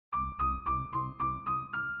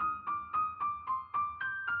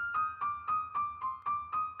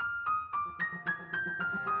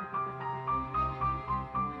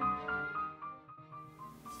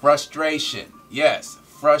Frustration. Yes,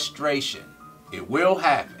 frustration. It will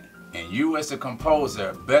happen. And you as a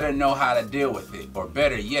composer better know how to deal with it. Or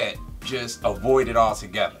better yet, just avoid it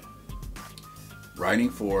altogether. Writing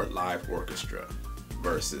for live orchestra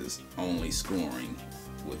versus only scoring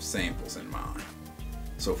with samples in mind.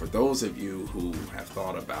 So for those of you who have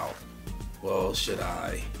thought about, well, should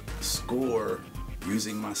I score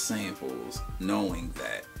using my samples knowing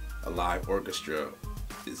that a live orchestra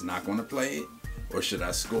is not going to play it, or should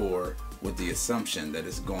I score with the assumption that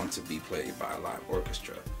it's going to be played by a live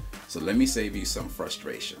orchestra? So let me save you some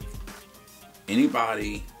frustration.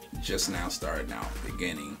 Anybody just now starting out,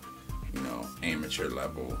 beginning, amateur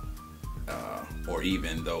level, or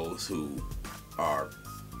even those who are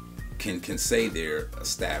can say they're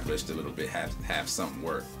established a little bit, have some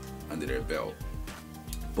work under their belt,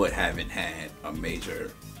 but haven't had a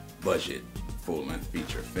major budget full-length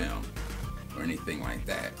feature film or anything like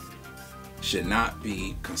that, should not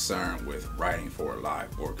be concerned with writing for a live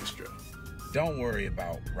orchestra. Don't worry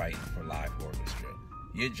about writing for live orchestra.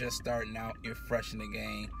 You're just starting out, you're fresh in the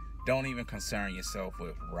game. Don't even concern yourself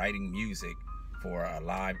with writing music for a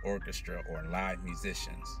live orchestra or live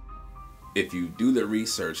musicians. If you do the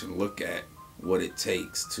research and look at what it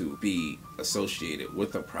takes to be associated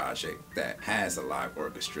with a project that has a live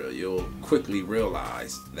orchestra, you'll quickly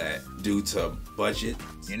realize that due to budget,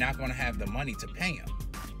 you're not going to have the money to pay them.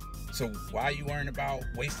 So why are you worrying about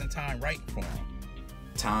wasting time writing for them?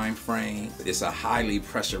 Time frame, it's a highly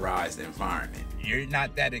pressurized environment. You're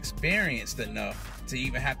not that experienced enough to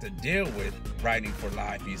even have to deal with writing for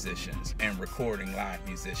live musicians and recording live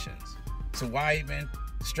musicians. So why even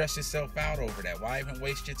stress yourself out over that? Why even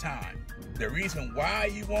waste your time? The reason why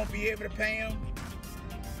you won't be able to pay them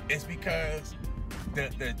is because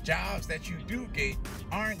the jobs that you do get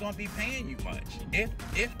aren't going to be paying you much, if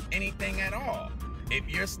anything at all. If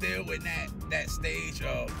you're still in that stage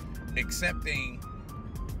of accepting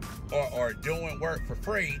or doing work for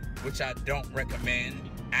free, which I don't recommend,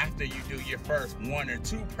 after you do your first 1 or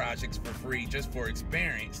 2 projects for free just for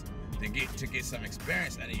experience, to get some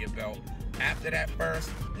experience under your belt. After that first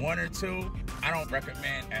 1 or 2, I don't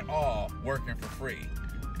recommend at all working for free.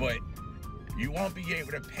 But you won't be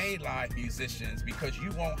able to pay live musicians because you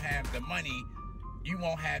won't have the money, you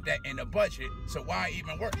won't have that in the budget, so why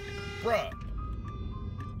even work? Bruh.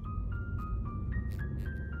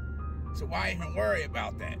 So why even worry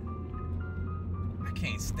about that? I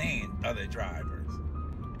can't stand other drivers.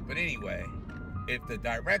 But anyway, if the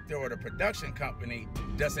director or the production company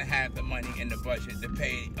doesn't have the money in the budget to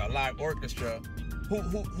pay a live orchestra,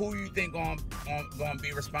 who you think gonna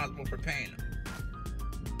be responsible for paying them?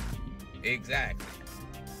 Exactly.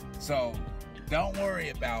 So don't worry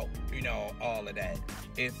about all of that.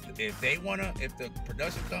 If the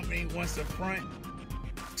production company wants to front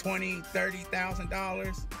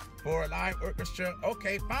 $20,000-$30,000 for a live orchestra,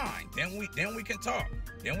 okay, fine. Then we can talk.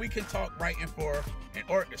 Then we can talk writing for an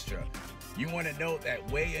orchestra. You want to know that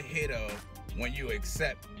way ahead of when you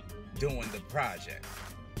accept doing the project.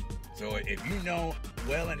 So if you know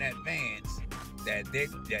well in advance that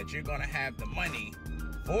you're going to have the money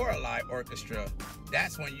for a live orchestra,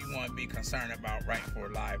 that's when you want to be concerned about writing for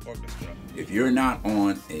a live orchestra. If you're not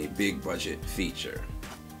on a big budget feature,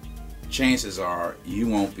 chances are you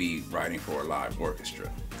won't be writing for a live orchestra.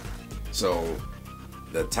 So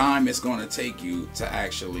the time it's going to take you to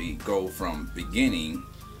actually go from beginning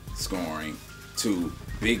scoring to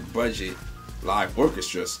big budget live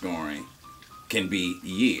orchestra scoring can be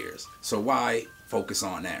years. So why focus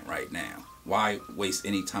on that right now? Why waste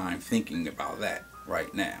any time thinking about that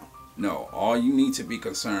right now? No, all you need to be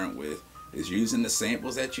concerned with is using the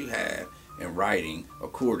samples that you have and writing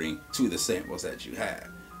according to the samples that you have.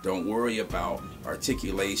 Don't worry about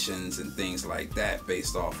articulations and things like that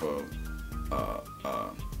based off of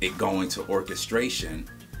it going to orchestration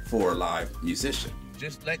for a live musician.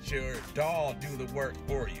 Just let your DAW do the work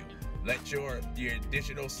for you. Let your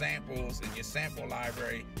digital samples and your sample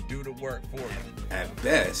library do the work for you. At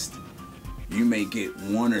best, you may get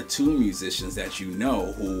 1 or 2 musicians that you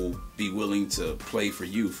know who will be willing to play for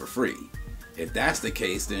you for free. If that's the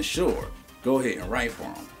case, then sure, go ahead and write for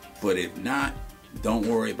them. But if not, don't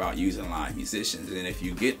worry about using live musicians. And if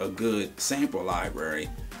you get a good sample library,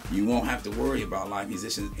 you won't have to worry about live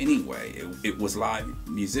musicians anyway. It was live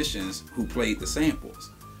musicians who played the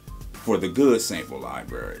samples for the good sample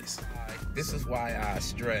libraries. This is why I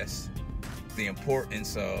stress the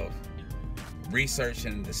importance of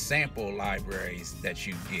researching the sample libraries that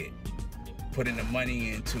you get, putting the money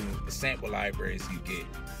into the sample libraries you get,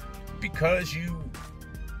 because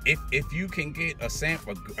if you can get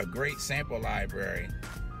a great sample library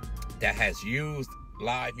that has used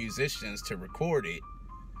live musicians to record it,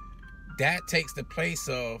 that takes the place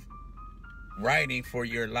of writing for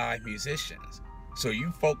your live musicians. So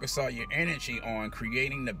you focus all your energy on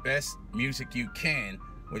creating the best music you can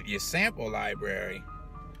with your sample library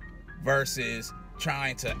versus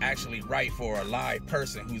trying to actually write for a live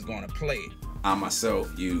person who's going to play it. I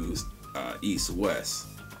myself used East West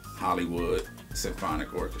Hollywood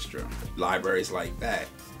Symphonic Orchestra. Libraries like that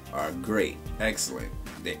are great, excellent.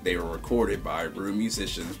 They were recorded by real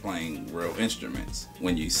musicians playing real instruments.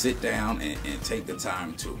 When you sit down and take the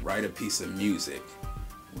time to write a piece of music,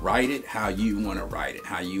 write it how you want to write it,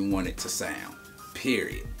 how you want it to sound,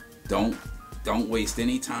 period. Don't waste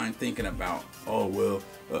any time thinking about, oh, well,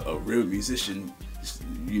 a real musician,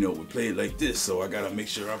 would play it like this, so I gotta make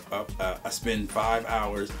sure I spend 5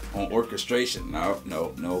 hours on orchestration. No.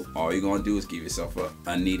 All you're gonna do is give yourself a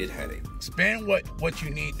unneeded headache. Spend what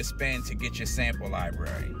you need to spend to get your sample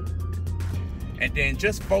library. And then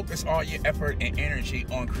just focus all your effort and energy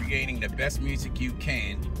on creating the best music you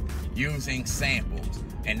can using samples,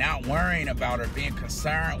 and not worrying about or being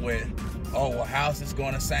concerned with, oh, well, how's this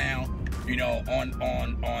gonna sound,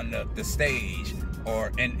 on the stage,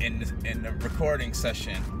 or in the recording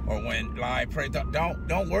session, or when live play.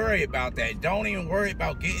 Don't worry about that. Don't even worry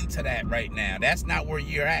about getting to that right now. That's not where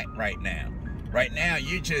you're at right now. Right now,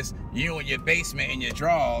 you in your basement in your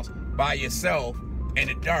drawers by yourself in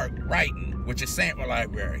the dark writing with your sample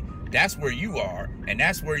library. That's where you are, and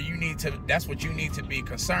that's what you need to be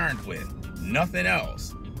concerned with. Nothing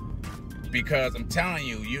else. Because I'm telling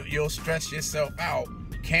you, you'll stress yourself out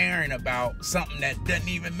caring about something that doesn't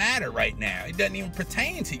even matter right now. It doesn't even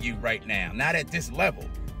pertain to you right now. Not at this level.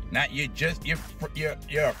 You're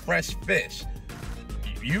a fresh fish.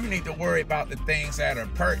 You need to worry about the things that are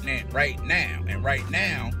pertinent right now. And right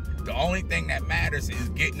now, the only thing that matters is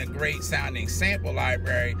getting a great sounding sample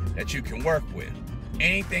library that you can work with.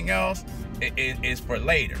 Anything else is for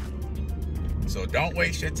later. So don't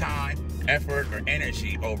waste your time, effort, or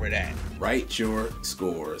energy over that. Write your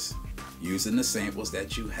scores using the samples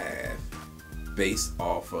that you have based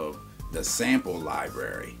off of the sample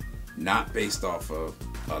library, not based off of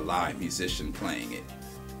a live musician playing it.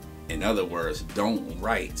 In other words, don't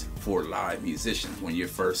write for live musicians when you're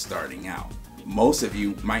first starting out. Most of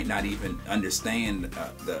you might not even understand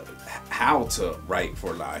how to write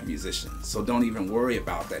for live musicians, so don't even worry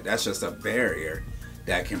about that. That's just a barrier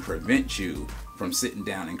that can prevent you from sitting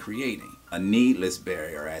down and creating. A needless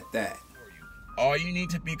barrier at that. All you need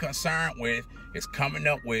to be concerned with is coming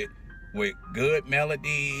up with good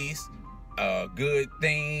melodies, good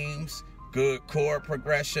themes, good chord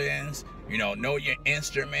progressions, know your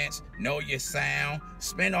instruments, know your sound.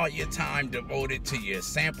 Spend all your time devoted to your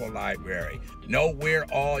sample library. Know where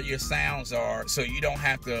all your sounds are, so you don't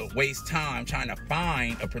have to waste time trying to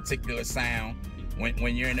find a particular sound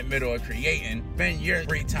when you're in the middle of creating. Spend your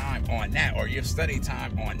free time on that, or your study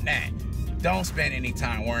time on that. Don't spend any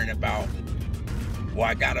time worrying about, well,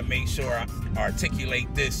 I gotta make sure I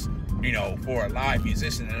articulate this, for a live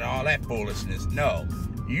musician and all that foolishness. No,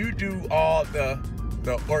 you do all the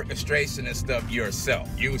orchestration and stuff yourself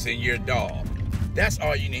using your DAW. That's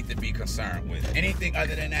all you need to be concerned with. Anything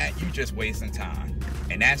other than that, you just wasting time.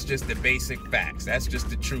 And that's just the basic facts. That's just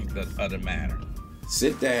the truth of the matter.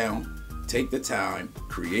 Sit down, take the time,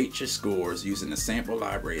 create your scores using the sample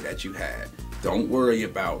library that you have. Don't worry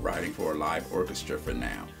about writing for a live orchestra for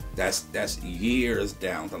now. That's years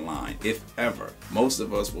down the line, if ever. Most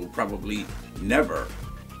of us will probably never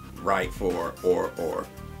write for or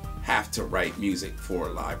have to write music for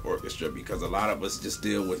a live orchestra, because a lot of us just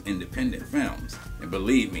deal with independent films. And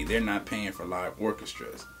believe me, they're not paying for live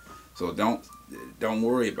orchestras. So don't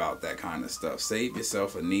worry about that kind of stuff. Save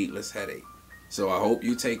yourself a needless headache. So I hope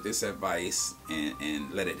you take this advice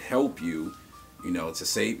and let it help you, to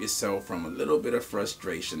save yourself from a little bit of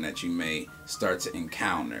frustration that you may start to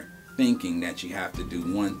encounter, thinking that you have to do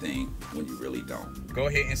one thing when you really don't. Go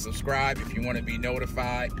ahead and subscribe if you want to be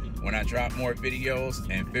notified when I drop more videos,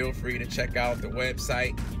 and feel free to check out the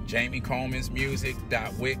website,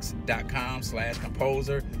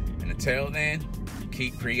 jamiecolemanmusic.wix.com/composer. And until then,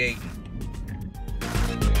 keep creating.